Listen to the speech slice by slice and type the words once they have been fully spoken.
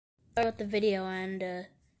With the video, and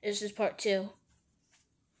this is part 2.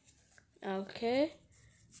 Okay,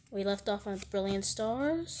 we left off on Brilliant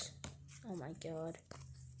Stars. Oh my god.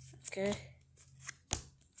 Okay.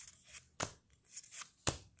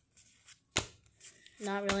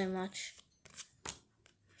 Not really much.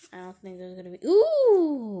 I don't think there's gonna be.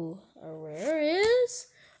 Ooh, a rare is.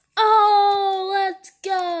 Oh, let's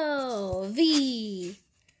go. V.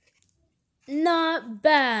 Not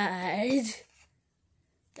bad.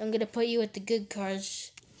 I'm gonna put you with the good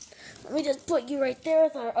cards. Let me just put you right there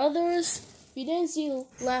with our others. If you didn't see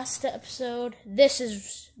last episode,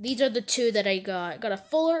 these are the 2 that I got. I got a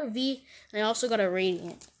Fuller V, and I also got a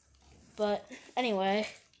Radiant. But anyway,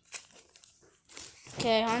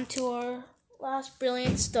 okay, on to our last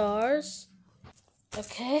Brilliant Stars.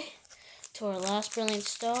 Okay, to our last Brilliant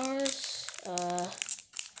Stars.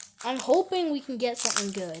 I'm hoping we can get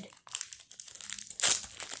something good.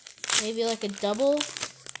 Maybe like a double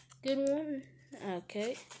good one.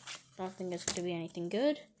 Okay. Don't think it's gonna be anything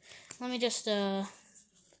good. Let me just 1,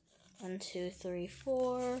 2, 3,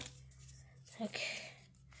 4. Okay.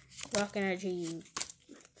 Rock Energy.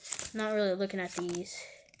 Not really looking at these.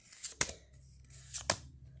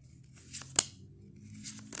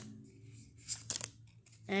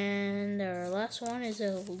 And our last one is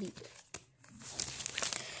a leap.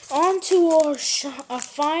 On to our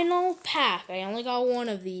final pack. I only got one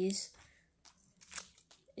of these.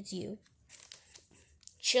 It's you.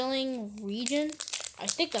 Chilling Region. I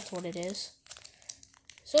think that's what it is.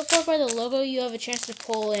 So far by the logo, you have a chance to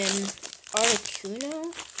pull in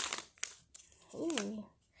Articuno. Ooh.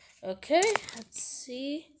 Okay, let's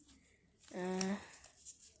see.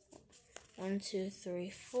 1, 2, 3,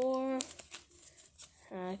 4.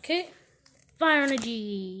 Okay. Fire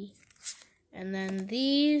Energy. And then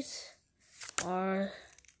these are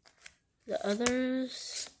the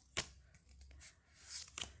others.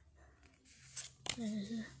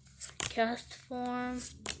 Cast form.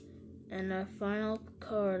 And our final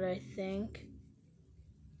card, I think.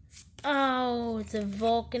 Oh, it's a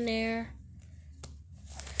Vulcanair.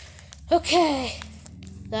 Okay.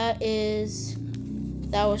 That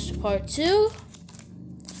was part 2.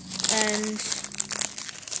 And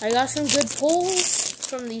I got some good pulls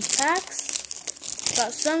from these packs.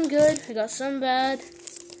 Got some good, I got some bad.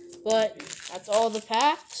 But that's all the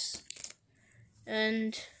packs.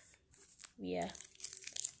 And yeah.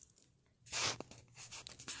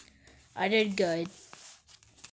 I did good.